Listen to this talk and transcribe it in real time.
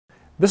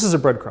This is a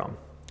breadcrumb.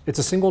 It's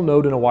a single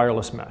node in a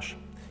wireless mesh.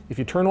 If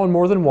you turn on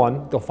more than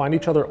one, they'll find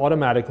each other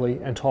automatically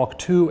and talk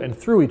to and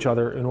through each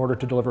other in order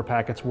to deliver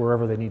packets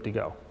wherever they need to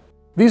go.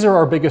 These are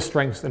our biggest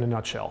strengths in a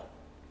nutshell.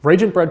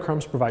 Rajant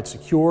BreadCrumbs provide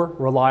secure,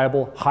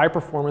 reliable,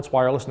 high-performance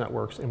wireless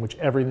networks in which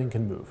everything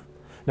can move.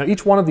 Now,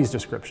 each one of these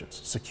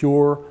descriptions,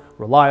 secure,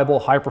 reliable,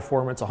 high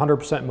performance,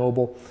 100%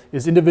 mobile,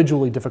 is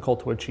individually difficult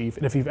to achieve,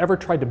 and if you've ever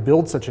tried to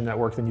build such a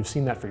network, then you've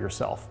seen that for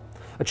yourself.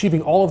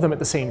 Achieving all of them at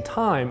the same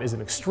time is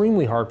an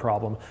extremely hard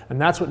problem, and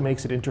that's what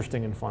makes it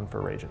interesting and fun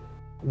for Rajant.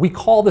 We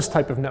call this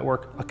type of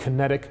network a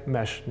Kinetic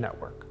Mesh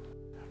network.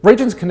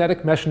 Rajant's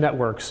Kinetic Mesh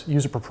networks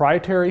use a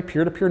proprietary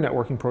peer-to-peer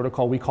networking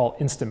protocol we call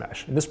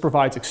InstaMesh, and this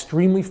provides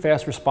extremely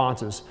fast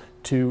responses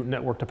to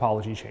network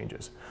topology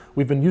changes.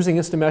 We've been using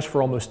InstaMesh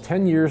for almost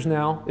 10 years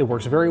now. It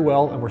works very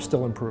well, and we're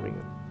still improving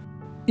it.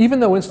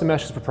 Even though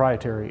InstaMesh is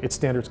proprietary, it's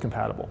standards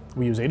compatible.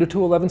 We use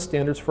 802.11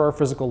 standards for our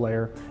physical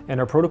layer, and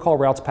our protocol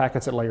routes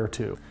packets at layer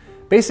 2.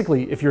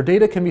 Basically, if your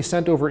data can be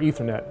sent over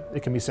Ethernet,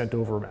 it can be sent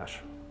over mesh.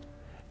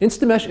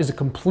 InstaMesh is a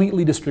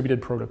completely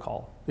distributed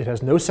protocol. It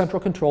has no central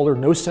controller,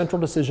 no central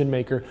decision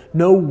maker,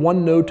 no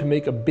one node to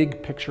make a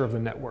big picture of the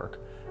network.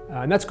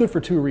 And that's good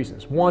for two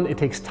reasons. One, it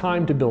takes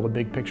time to build a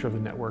big picture of the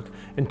network.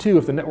 And two,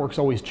 if the network's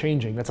always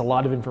changing, that's a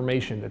lot of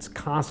information that's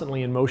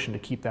constantly in motion to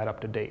keep that up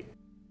to date.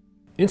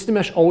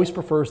 InstaMesh always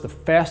prefers the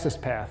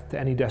fastest path to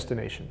any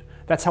destination.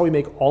 That's how we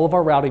make all of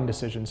our routing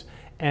decisions,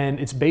 and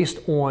it's based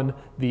on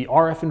the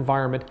RF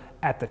environment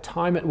at the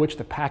time at which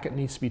the packet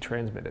needs to be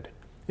transmitted.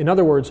 In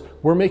other words,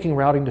 we're making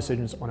routing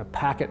decisions on a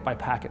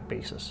packet-by-packet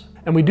basis.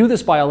 And we do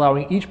this by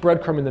allowing each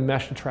breadcrumb in the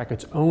mesh to track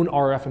its own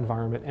RF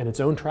environment and its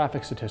own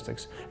traffic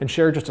statistics and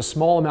share just a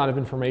small amount of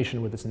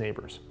information with its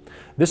neighbors.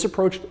 This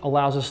approach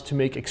allows us to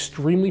make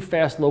extremely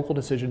fast local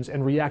decisions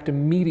and react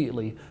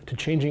immediately to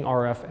changing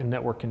RF and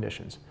network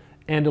conditions,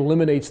 and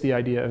eliminates the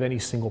idea of any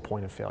single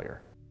point of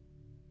failure.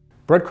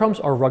 Breadcrumbs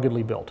are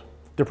ruggedly built.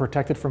 They're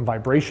protected from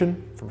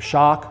vibration, from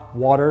shock,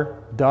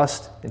 water,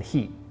 dust, and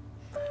heat.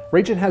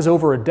 Rajant has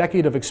over a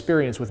decade of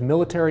experience with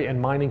military and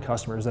mining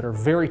customers that are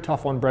very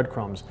tough on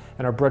breadcrumbs,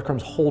 and our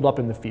breadcrumbs hold up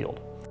in the field.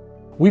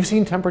 We've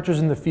seen temperatures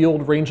in the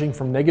field ranging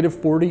from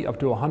 -40 up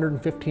to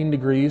 115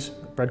 degrees.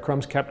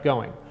 Breadcrumbs kept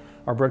going.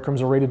 Our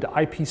breadcrumbs are rated to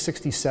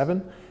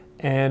IP67,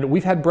 and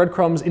we've had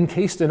breadcrumbs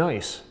encased in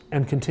ice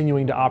and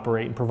continuing to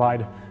operate and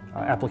provide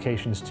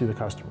applications to the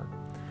customer.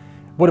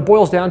 What it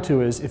boils down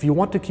to is, if you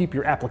want to keep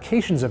your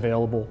applications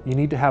available, you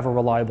need to have a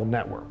reliable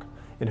network.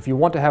 And if you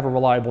want to have a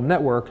reliable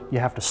network, you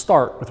have to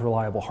start with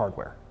reliable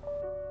hardware.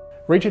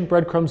 Rajant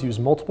breadcrumbs use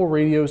multiple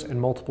radios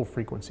and multiple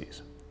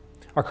frequencies.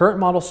 Our current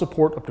models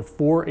support up to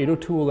 4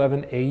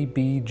 802.11 A,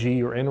 B,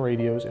 G, or N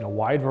radios in a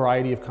wide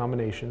variety of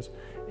combinations,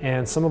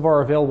 and some of our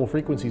available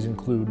frequencies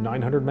include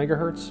 900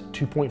 megahertz,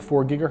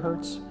 2.4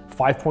 gigahertz,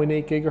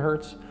 5.8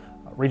 gigahertz.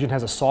 Rajant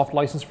has a soft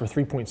license for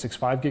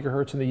 3.65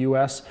 gigahertz in the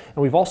US,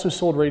 and we've also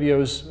sold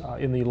radios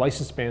in the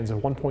license bands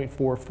of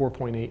 1.4,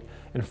 4.8,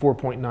 and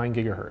 4.9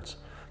 gigahertz.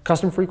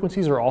 Custom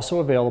frequencies are also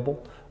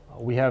available.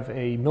 We have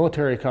a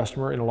military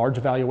customer in a large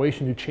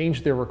evaluation who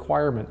changed their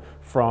requirement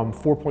from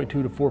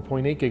 4.2 to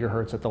 4.8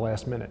 gigahertz at the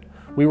last minute.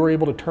 We were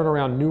able to turn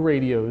around new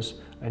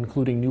radios,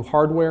 including new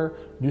hardware,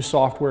 new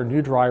software,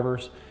 new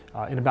drivers,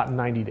 in about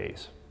 90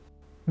 days.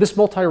 This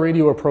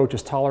multi-radio approach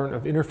is tolerant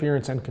of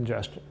interference and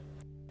congestion.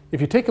 If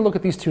you take a look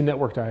at these two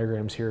network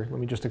diagrams here, let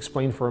me just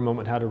explain for a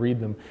moment how to read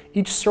them.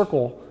 Each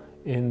circle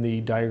in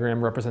the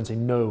diagram represents a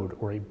node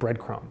or a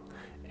breadcrumb,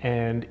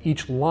 and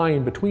each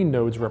line between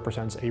nodes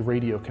represents a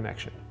radio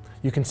connection.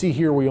 You can see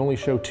here we only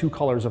show two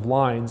colors of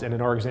lines, and in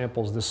our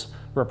examples this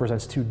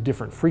represents two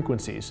different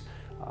frequencies.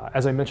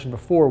 As I mentioned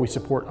before, we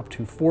support up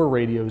to 4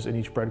 radios in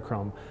each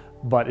breadcrumb,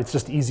 but it's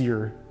just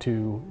easier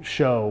to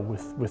show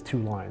with 2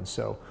 lines.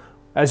 So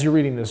as you're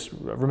reading this,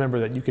 remember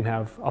that you can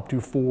have up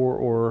to 4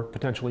 or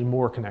potentially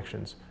more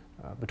connections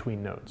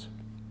between nodes.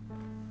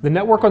 The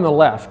network on the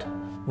left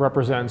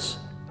represents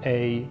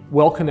a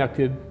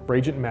well-connected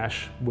Rajant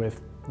mesh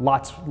with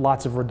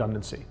lots of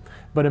redundancy.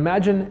 But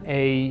imagine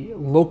a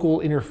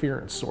local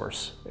interference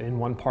source in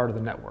one part of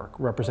the network,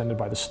 represented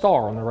by the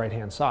star on the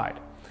right-hand side.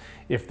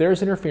 If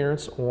there's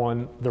interference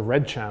on the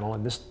red channel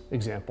in this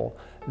example,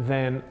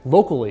 then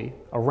locally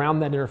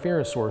around that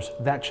interference source,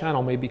 that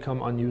channel may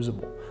become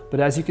unusable. But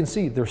as you can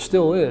see, there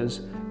still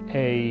is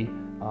a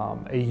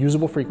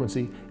usable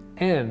frequency,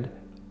 and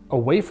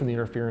away from the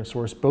interference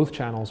source, both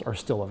channels are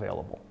still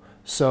available.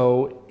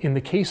 So in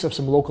the case of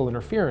some local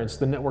interference,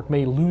 the network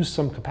may lose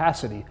some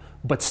capacity,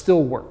 but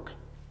still work.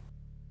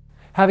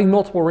 Having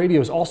multiple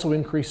radios also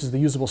increases the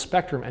usable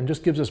spectrum and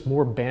just gives us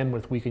more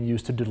bandwidth we can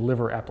use to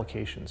deliver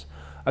applications.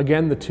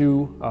 Again, the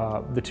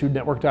two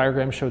network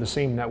diagrams show the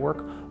same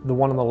network. The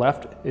one on the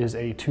left is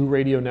a 2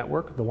 radio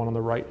network. The one on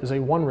the right is a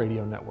 1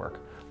 radio network.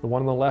 The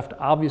one on the left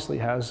obviously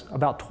has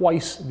about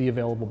twice the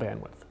available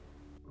bandwidth.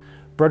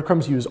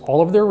 Breadcrumbs use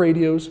all of their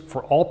radios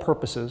for all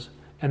purposes,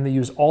 and they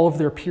use all of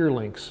their peer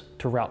links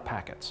to route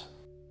packets.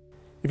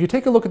 If you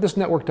take a look at this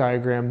network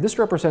diagram, this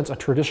represents a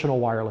traditional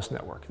wireless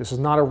network. This is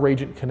not a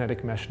Rajant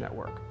Kinetic Mesh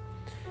network.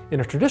 In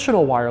a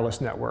traditional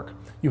wireless network,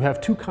 you have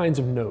two kinds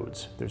of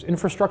nodes. There's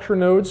infrastructure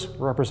nodes,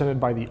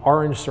 represented by the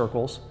orange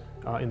circles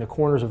in the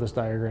corners of this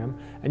diagram,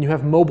 and you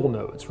have mobile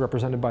nodes,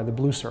 represented by the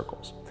blue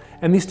circles.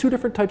 And these two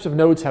different types of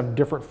nodes have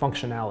different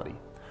functionality.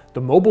 The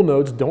mobile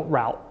nodes don't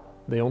route,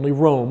 they only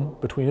roam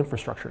between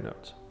infrastructure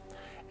nodes.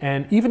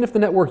 And even if the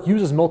network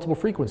uses multiple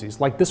frequencies,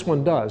 like this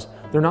one does,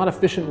 they're not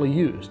efficiently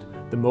used.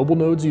 The mobile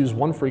nodes use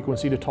one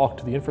frequency to talk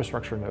to the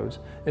infrastructure nodes,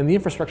 and the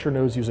infrastructure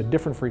nodes use a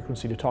different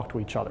frequency to talk to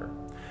each other.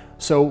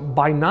 So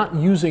by not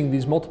using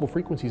these multiple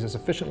frequencies as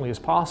efficiently as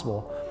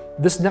possible,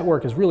 this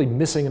network is really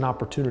missing an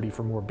opportunity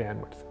for more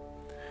bandwidth.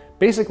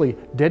 Basically,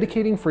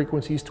 dedicating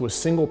frequencies to a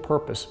single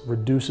purpose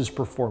reduces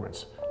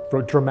performance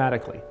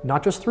dramatically,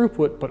 not just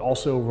throughput, but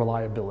also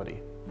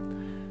reliability.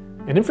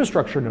 An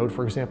infrastructure node,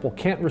 for example,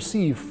 can't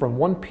receive from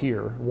one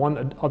peer,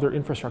 one other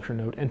infrastructure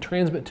node, and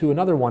transmit to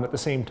another one at the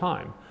same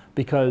time,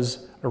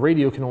 because a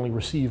radio can only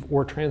receive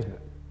or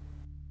transmit.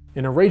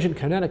 In a Rajant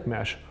Kinetic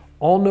Mesh,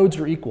 all nodes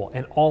are equal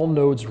and all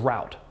nodes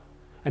route.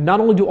 And not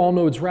only do all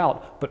nodes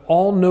route, but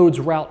all nodes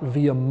route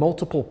via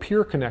multiple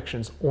peer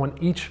connections on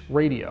each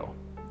radio.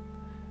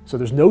 So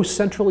there's no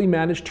centrally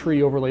managed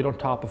tree overlaid on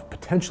top of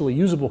potentially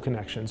usable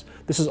connections.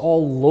 This is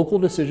all local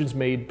decisions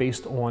made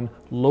based on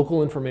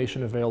local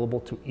information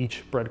available to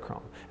each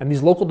breadcrumb. And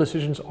these local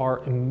decisions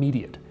are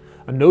immediate.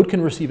 A node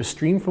can receive a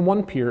stream from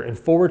one peer and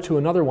forward to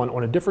another one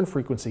on a different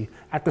frequency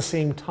at the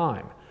same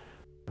time.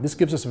 This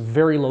gives us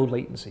very low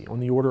latency, on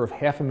the order of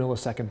half a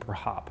millisecond per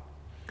hop.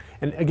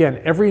 And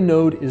again, every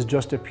node is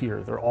just a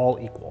peer. They're all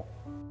equal.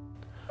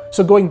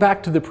 So going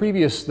back to the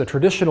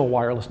traditional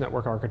wireless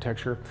network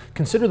architecture,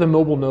 consider the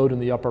mobile node in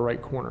the upper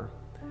right corner.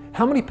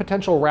 How many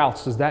potential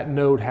routes does that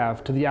node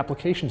have to the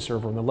application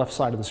server on the left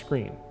side of the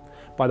screen?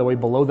 By the way,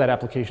 below that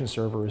application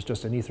server is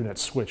just an Ethernet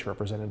switch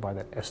represented by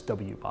that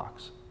SW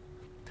box.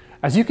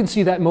 As you can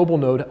see, that mobile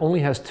node only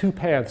has two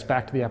paths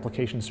back to the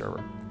application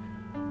server.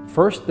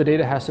 First, the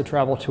data has to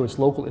travel to its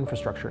local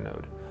infrastructure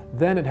node.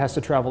 Then it has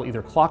to travel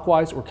either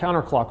clockwise or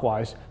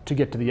counterclockwise to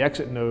get to the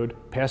exit node,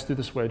 pass through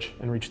the switch,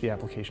 and reach the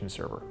application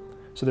server.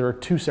 So there are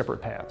two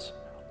separate paths.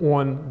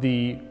 On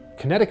the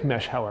Kinetic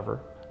Mesh, however,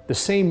 the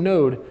same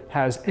node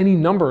has any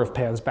number of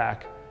paths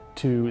back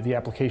to the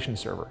application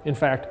server. In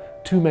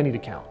fact, too many to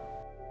count.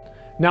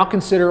 Now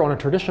consider on a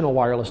traditional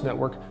wireless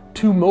network,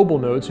 two mobile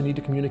nodes who need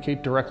to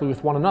communicate directly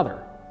with one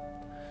another.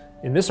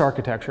 In this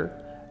architecture,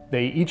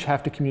 they each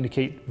have to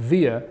communicate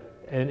via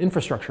an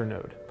infrastructure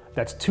node.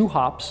 That's two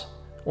hops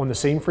on the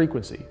same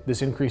frequency.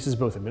 This increases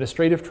both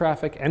administrative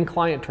traffic and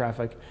client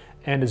traffic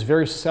and is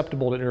very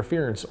susceptible to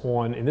interference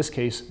on, in this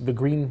case, the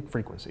green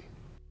frequency.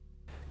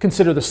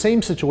 Consider the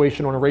same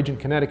situation on a Rajant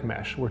Kinetic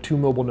Mesh where two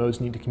mobile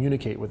nodes need to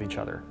communicate with each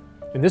other.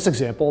 In this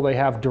example, they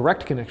have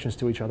direct connections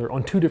to each other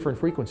on two different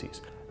frequencies.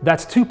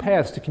 That's two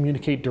paths to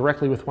communicate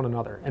directly with one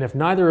another. And if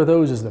neither of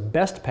those is the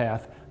best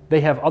path,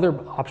 they have other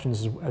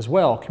options as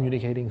well,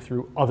 communicating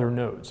through other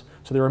nodes.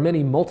 So there are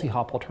many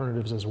multi-hop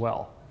alternatives as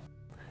well.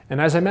 And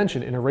as I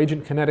mentioned, in a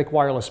Rajant Kinetic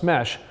wireless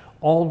mesh,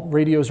 all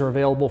radios are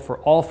available for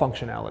all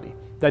functionality.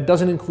 That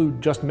doesn't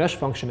include just mesh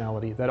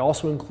functionality, that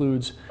also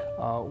includes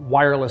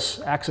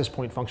wireless access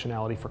point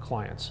functionality for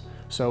clients.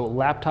 So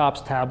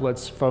laptops,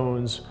 tablets,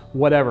 phones,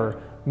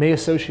 whatever, may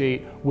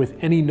associate with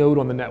any node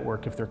on the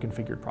network if they're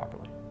configured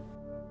properly.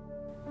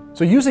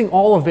 So using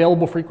all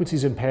available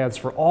frequencies and paths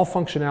for all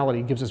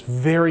functionality gives us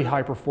very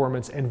high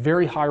performance and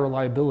very high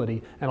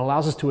reliability and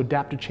allows us to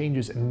adapt to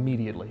changes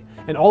immediately.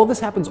 And all of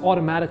this happens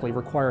automatically,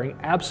 requiring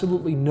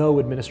absolutely no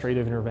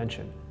administrative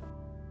intervention.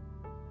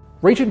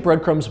 Rajant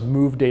breadcrumbs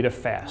move data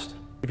fast.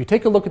 If you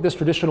take a look at this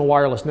traditional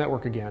wireless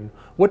network again,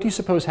 what do you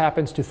suppose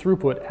happens to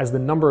throughput as the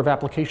number of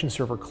application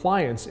server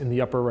clients in the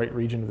upper right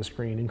region of the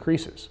screen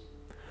increases?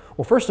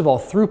 Well, first of all,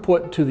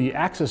 throughput to the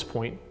access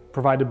point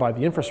provided by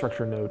the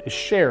infrastructure node is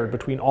shared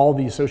between all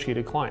the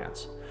associated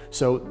clients.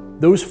 So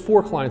those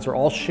four clients are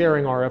all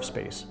sharing RF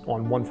space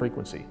on one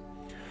frequency.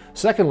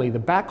 Secondly, the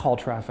backhaul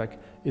traffic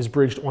is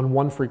bridged on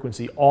one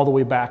frequency all the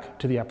way back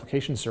to the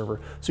application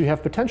server, so you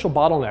have potential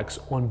bottlenecks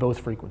on both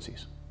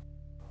frequencies.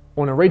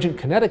 On a Rajant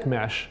Kinetic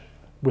Mesh,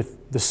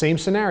 with the same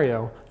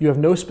scenario, you have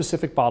no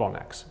specific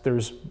bottlenecks.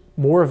 There's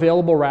more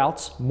available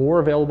routes, more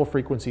available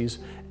frequencies,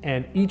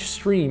 and each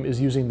stream is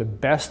using the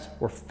best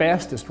or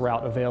fastest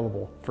route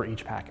available for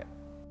each packet.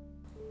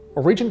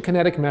 A Rajant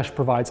Kinetic Mesh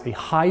provides a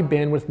high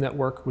bandwidth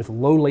network with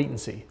low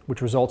latency,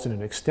 which results in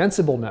an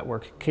extensible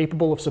network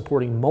capable of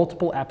supporting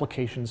multiple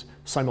applications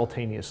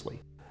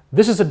simultaneously.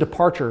 This is a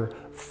departure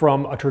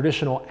from a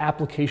traditional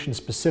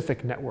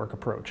application-specific network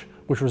approach,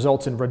 which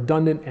results in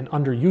redundant and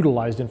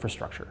underutilized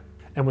infrastructure.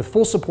 And with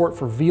full support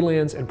for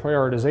VLANs and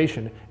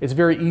prioritization, it's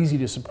very easy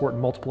to support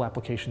multiple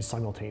applications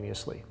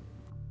simultaneously.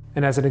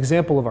 And as an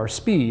example of our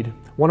speed,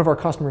 one of our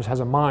customers has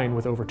a mine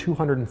with over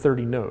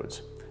 230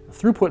 nodes.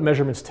 Throughput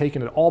measurements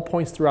taken at all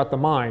points throughout the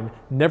mine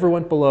never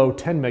went below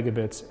 10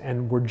 megabits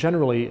and were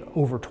generally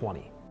over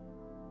 20.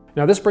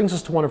 Now this brings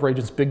us to one of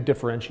Rajant's big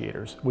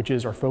differentiators, which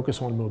is our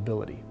focus on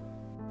mobility.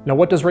 Now,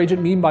 what does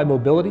Rajant mean by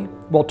mobility?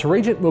 Well, to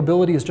Rajant,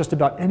 mobility is just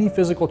about any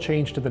physical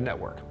change to the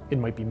network. It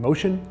might be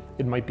motion,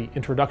 it might be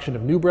introduction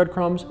of new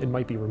breadcrumbs, it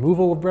might be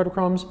removal of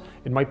breadcrumbs,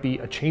 it might be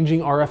a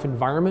changing RF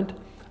environment,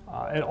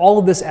 and all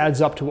of this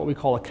adds up to what we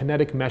call a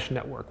kinetic mesh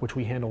network, which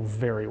we handle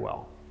very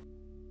well.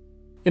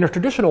 In a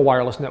traditional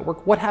wireless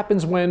network, what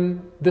happens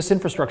when this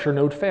infrastructure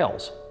node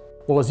fails?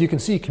 Well, as you can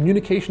see,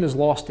 communication is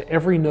lost to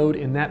every node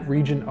in that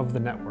region of the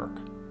network.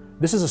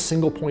 This is a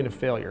single point of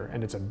failure,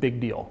 and it's a big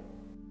deal.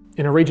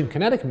 In a Rajant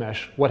Kinetic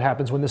Mesh, what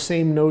happens when the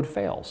same node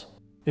fails?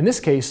 In this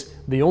case,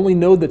 the only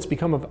node that's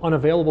become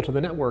unavailable to the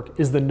network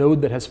is the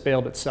node that has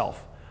failed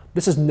itself.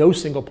 This is no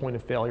single point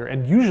of failure,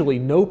 and usually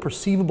no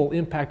perceivable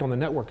impact on the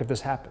network if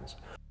this happens.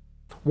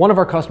 One of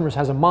our customers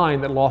has a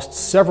mine that lost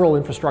several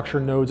infrastructure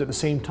nodes at the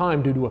same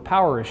time due to a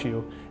power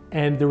issue,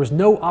 and there was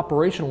no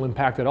operational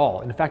impact at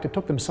all. In fact, it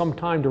took them some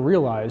time to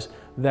realize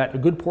that a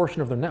good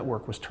portion of their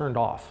network was turned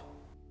off.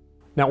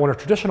 Now, on a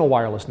traditional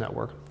wireless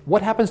network,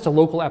 what happens to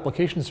local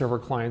application server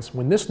clients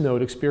when this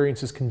node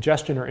experiences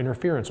congestion or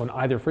interference on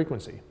either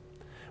frequency?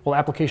 Well,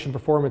 application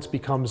performance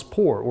becomes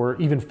poor or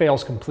even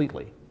fails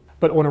completely.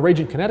 But on a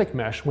Rajant Kinetic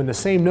Mesh, when the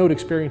same node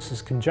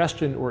experiences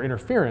congestion or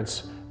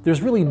interference,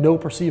 there's really no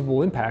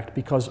perceivable impact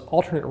because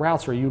alternate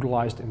routes are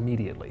utilized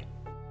immediately.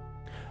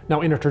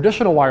 Now, in a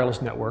traditional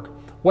wireless network,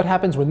 what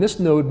happens when this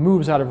node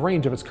moves out of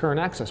range of its current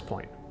access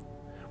point?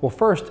 Well,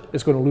 first,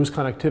 it's going to lose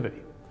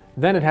connectivity.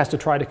 Then it has to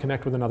try to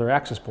connect with another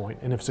access point,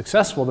 and if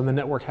successful, then the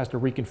network has to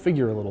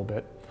reconfigure a little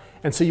bit,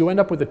 and so you end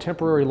up with a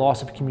temporary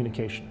loss of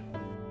communication.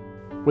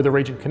 With a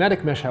Rajant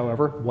Kinetic Mesh,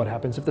 however, what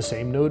happens if the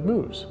same node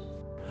moves?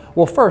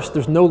 Well, first,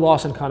 there's no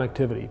loss in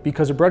connectivity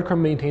because a breadcrumb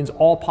maintains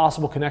all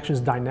possible connections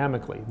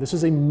dynamically. This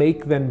is a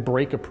make then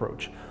break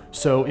approach,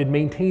 so it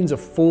maintains a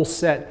full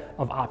set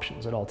of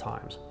options at all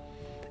times,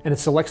 and it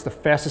selects the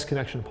fastest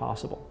connection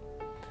possible.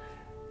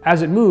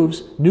 As it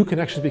moves, new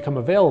connections become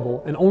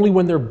available, and only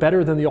when they're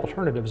better than the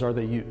alternatives are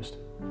they used.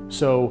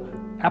 So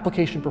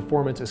application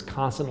performance is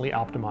constantly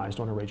optimized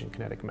on a Rajant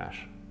Kinetic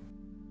Mesh.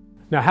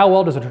 Now, how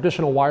well does a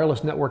traditional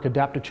wireless network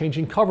adapt to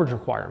changing coverage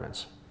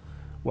requirements?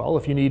 Well,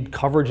 if you need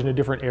coverage in a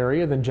different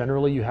area, then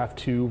generally you have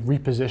to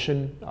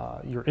reposition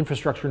your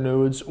infrastructure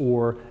nodes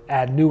or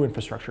add new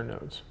infrastructure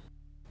nodes.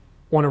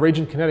 On a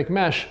Rajant Kinetic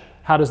Mesh,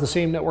 how does the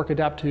same network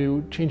adapt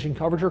to changing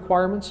coverage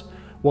requirements?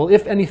 Well,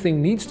 if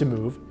anything needs to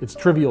move, it's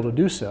trivial to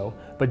do so,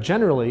 but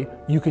generally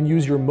you can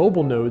use your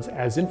mobile nodes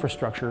as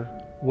infrastructure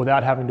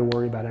without having to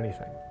worry about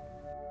anything.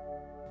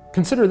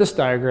 Consider this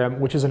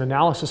diagram, which is an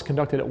analysis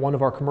conducted at one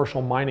of our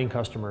commercial mining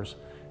customers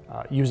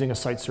using a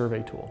site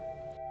survey tool.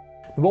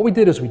 And what we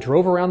did is we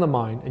drove around the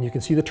mine, and you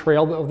can see the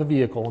trail of the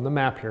vehicle on the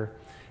map here,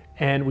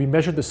 and we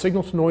measured the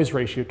signal-to-noise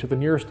ratio to the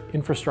nearest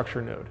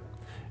infrastructure node.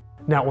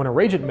 Now, on a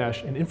Rajant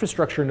Mesh, an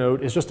infrastructure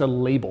node is just a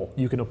label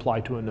you can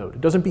apply to a node.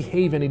 It doesn't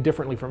behave any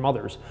differently from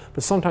others,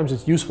 but sometimes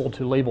it's useful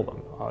to label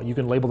them. You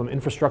can label them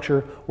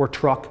infrastructure, or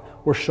truck,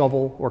 or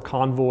shovel, or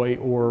convoy,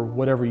 or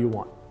whatever you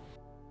want.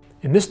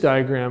 In this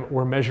diagram,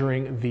 we're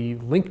measuring the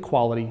link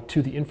quality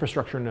to the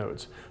infrastructure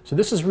nodes. So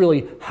this is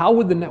really how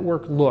would the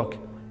network look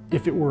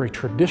if it were a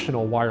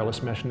traditional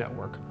wireless mesh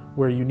network,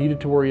 where you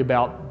needed to worry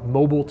about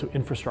mobile to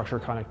infrastructure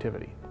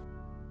connectivity.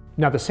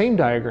 Now, the same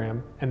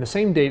diagram and the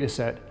same data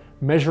set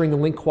measuring the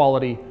link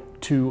quality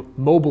to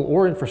mobile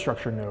or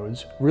infrastructure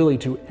nodes, really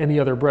to any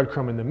other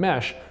breadcrumb in the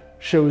mesh,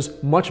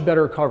 shows much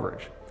better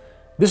coverage.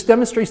 This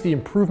demonstrates the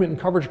improvement in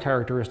coverage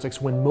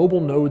characteristics when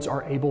mobile nodes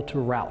are able to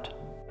route.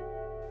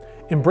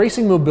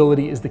 Embracing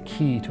mobility is the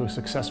key to a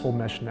successful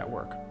mesh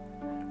network.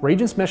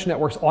 Rajant's mesh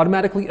networks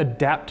automatically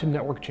adapt to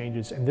network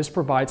changes, and this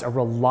provides a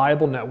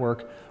reliable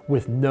network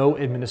with no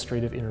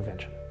administrative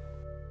intervention.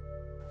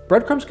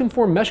 Breadcrumbs can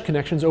form mesh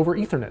connections over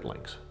Ethernet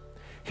links.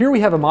 Here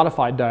we have a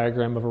modified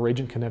diagram of a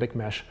Rajant Kinetic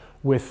Mesh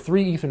with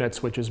 3 Ethernet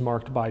switches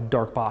marked by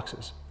dark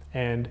boxes.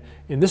 And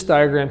in this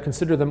diagram,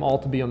 consider them all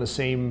to be on the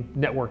same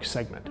network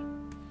segment.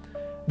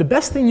 The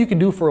best thing you can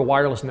do for a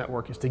wireless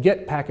network is to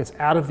get packets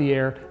out of the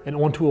air and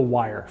onto a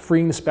wire,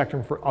 freeing the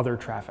spectrum for other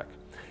traffic.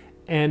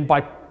 And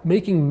by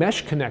making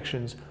mesh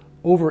connections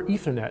over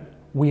Ethernet,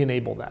 we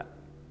enable that.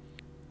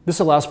 This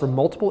allows for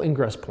multiple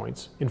ingress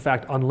points, in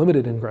fact,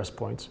 unlimited ingress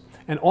points,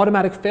 and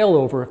automatic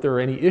failover if there are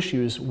any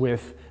issues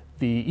with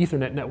the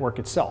Ethernet network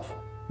itself.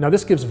 Now,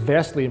 this gives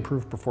vastly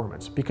improved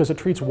performance because it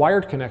treats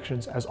wired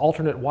connections as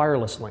alternate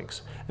wireless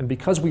links, and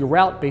because we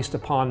route based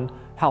upon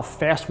how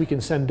fast we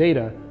can send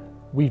data,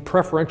 we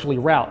preferentially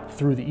route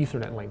through the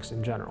Ethernet links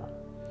in general.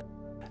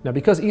 Now,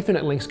 because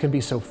Ethernet links can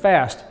be so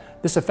fast,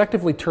 this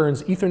effectively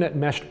turns Ethernet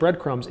meshed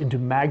breadcrumbs into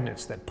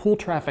magnets that pull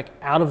traffic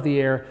out of the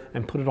air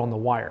and put it on the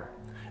wire.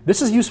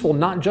 This is useful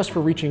not just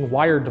for reaching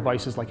wired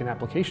devices like an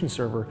application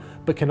server,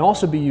 but can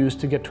also be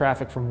used to get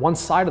traffic from one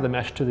side of the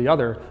mesh to the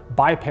other,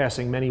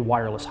 bypassing many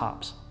wireless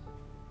hops.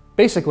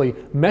 Basically,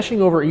 meshing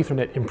over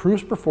Ethernet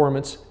improves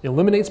performance,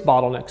 eliminates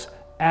bottlenecks,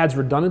 adds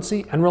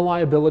redundancy and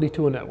reliability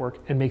to a network,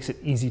 and makes it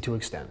easy to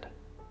extend.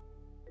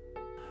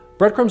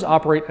 Breadcrumbs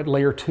operate at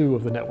layer 2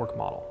 of the network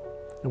model.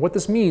 And what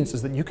this means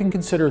is that you can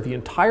consider the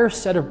entire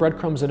set of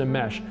breadcrumbs in a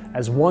mesh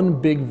as one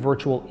big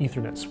virtual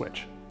Ethernet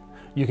switch.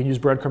 You can use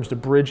breadcrumbs to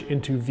bridge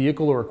into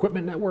vehicle or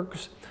equipment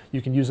networks.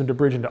 You can use them to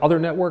bridge into other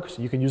networks.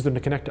 You can use them to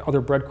connect to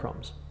other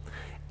breadcrumbs.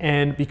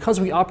 And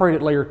because we operate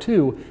at layer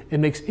 2, it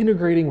makes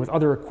integrating with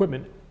other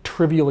equipment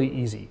trivially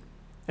easy.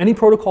 Any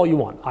protocol you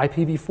want,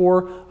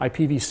 IPv4,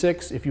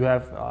 IPv6, if you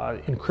have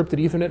encrypted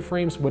Ethernet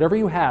frames, whatever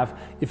you have,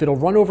 if it'll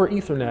run over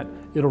Ethernet,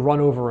 it'll run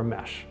over a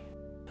mesh.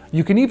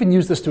 You can even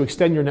use this to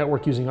extend your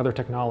network using other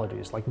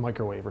technologies like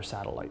microwave or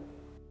satellite.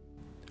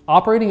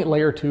 Operating at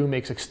layer 2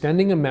 makes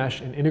extending a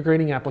mesh and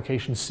integrating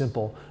applications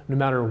simple no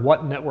matter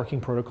what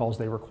networking protocols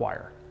they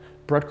require.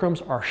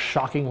 Breadcrumbs are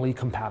shockingly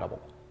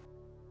compatible.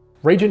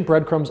 Rajant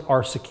breadcrumbs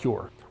are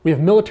secure. We have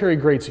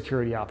military-grade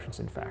security options,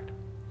 in fact.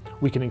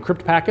 We can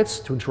encrypt packets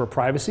to ensure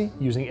privacy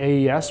using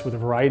AES with a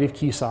variety of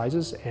key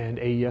sizes and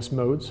AES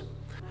modes.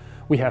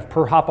 We have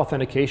per-hop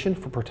authentication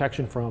for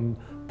protection from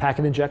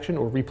packet injection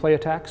or replay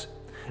attacks.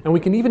 And we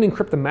can even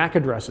encrypt the MAC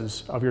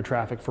addresses of your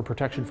traffic for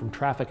protection from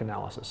traffic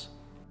analysis.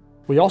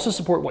 We also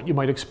support what you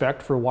might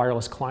expect for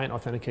wireless client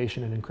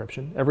authentication and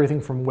encryption,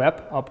 everything from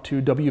WEP up to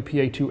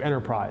WPA2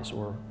 Enterprise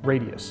or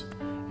Radius.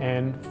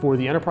 And for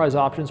the enterprise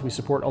options, we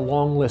support a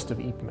long list of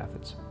EAP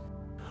methods.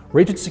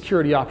 Rajant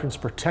security options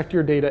protect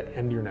your data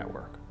and your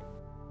network.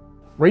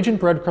 Rajant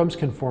breadcrumbs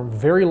can form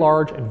very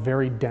large and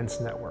very dense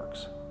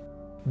networks.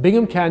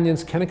 Bingham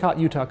Canyon's Kennecott,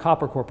 Utah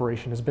Copper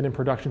Corporation has been in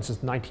production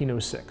since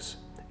 1906.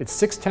 It's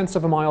 0.6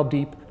 of a mile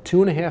deep,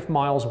 2.5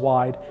 miles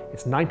wide,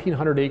 it's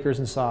 1,900 acres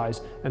in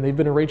size, and they've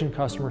been a Rajant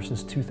customer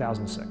since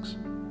 2006.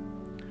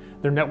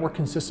 Their network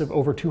consists of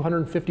over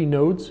 250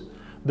 nodes.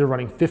 They're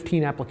running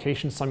 15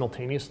 applications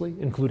simultaneously,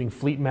 including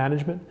fleet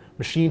management,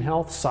 machine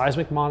health,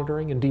 seismic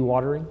monitoring, and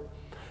dewatering.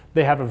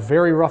 They have a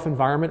very rough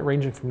environment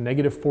ranging from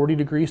 -40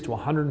 degrees to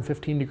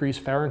 115 degrees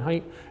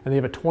Fahrenheit, and they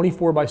have a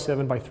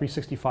 24/7 by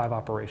 365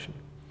 operation.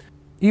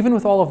 Even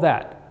with all of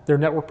that, their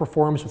network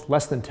performs with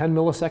less than 10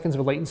 milliseconds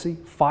of latency,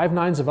 5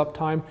 nines of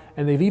uptime,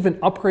 and they've even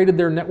upgraded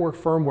their network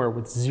firmware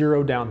with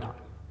 0 downtime.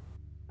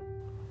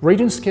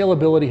 Rajant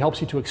scalability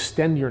helps you to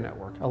extend your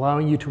network,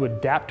 allowing you to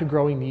adapt to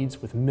growing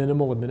needs with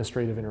minimal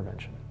administrative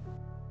intervention.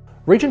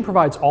 Rajant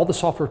provides all the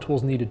software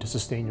tools needed to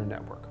sustain your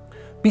network.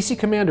 BC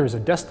Commander is a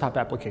desktop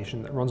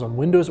application that runs on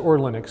Windows or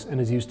Linux and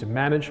is used to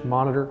manage,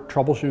 monitor,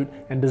 troubleshoot,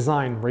 and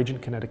design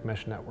Rajant Kinetic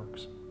Mesh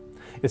networks.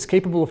 It's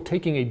capable of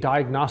taking a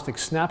diagnostic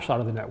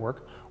snapshot of the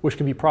network, which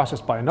can be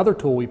processed by another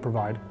tool we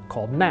provide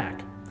called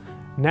NAC.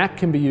 NAC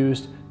can be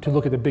used to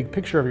look at the big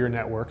picture of your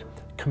network,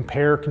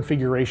 compare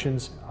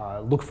configurations,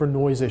 look for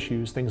noise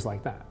issues, things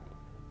like that.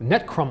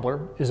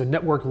 NetCrumbler is a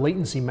network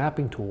latency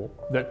mapping tool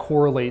that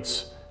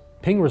correlates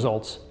ping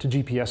results to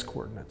GPS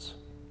coordinates.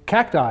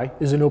 Cacti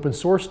is an open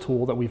source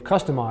tool that we've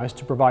customized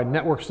to provide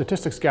network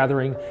statistics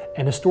gathering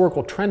and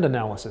historical trend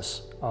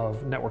analysis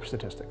of network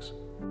statistics.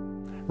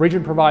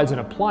 Rajant provides an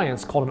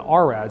appliance called an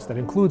RADS that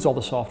includes all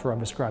the software I'm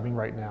describing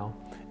right now,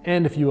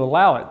 and if you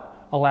allow it,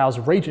 allows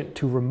Rajant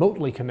to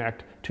remotely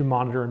connect to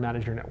monitor and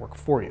manage your network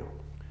for you.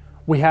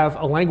 We have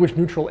a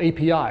language-neutral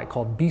API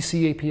called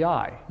BC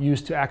API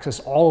used to access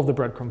all of the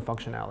breadcrumb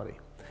functionality.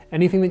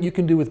 Anything that you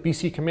can do with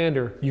BC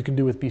Commander, you can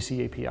do with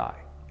BC API.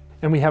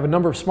 And we have a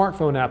number of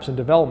smartphone apps in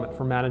development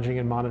for managing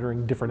and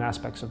monitoring different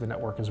aspects of the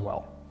network as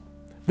well.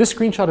 This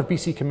screenshot of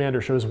BC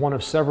Commander shows one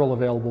of several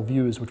available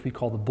views, which we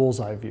call the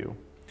Bullseye View.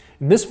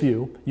 In this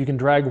view, you can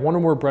drag one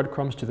or more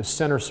breadcrumbs to the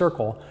center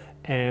circle,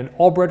 and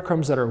all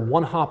breadcrumbs that are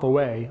 1 hop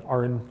away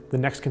are in the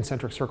next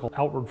concentric circle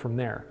outward from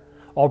there.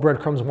 All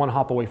breadcrumbs 1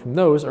 hop away from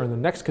those are in the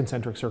next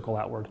concentric circle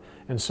outward,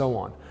 and so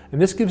on. And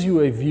this gives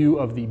you a view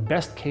of the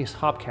best case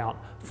hop count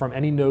from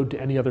any node to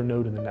any other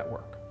node in the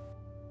network.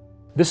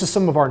 This is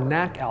some of our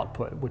NAC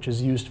output, which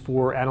is used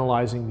for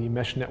analyzing the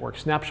mesh network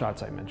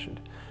snapshots I mentioned.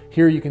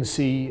 Here you can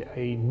see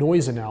a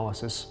noise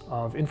analysis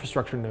of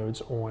infrastructure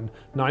nodes on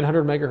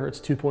 900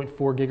 megahertz,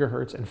 2.4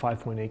 gigahertz, and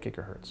 5.8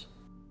 gigahertz.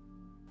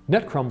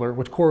 NetCrumbler,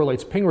 which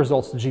correlates ping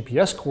results to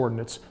GPS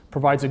coordinates,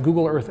 provides a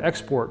Google Earth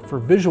export for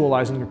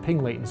visualizing your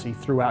ping latency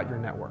throughout your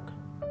network.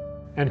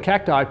 And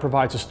Cacti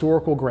provides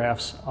historical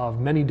graphs of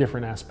many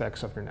different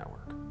aspects of your network.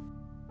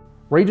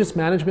 Rajant's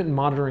management and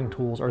monitoring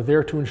tools are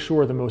there to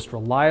ensure the most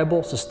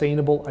reliable,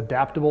 sustainable,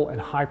 adaptable, and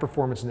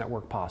high-performance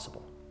network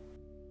possible.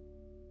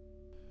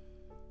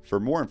 For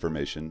more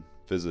information,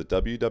 visit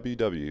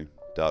www.rajant.com.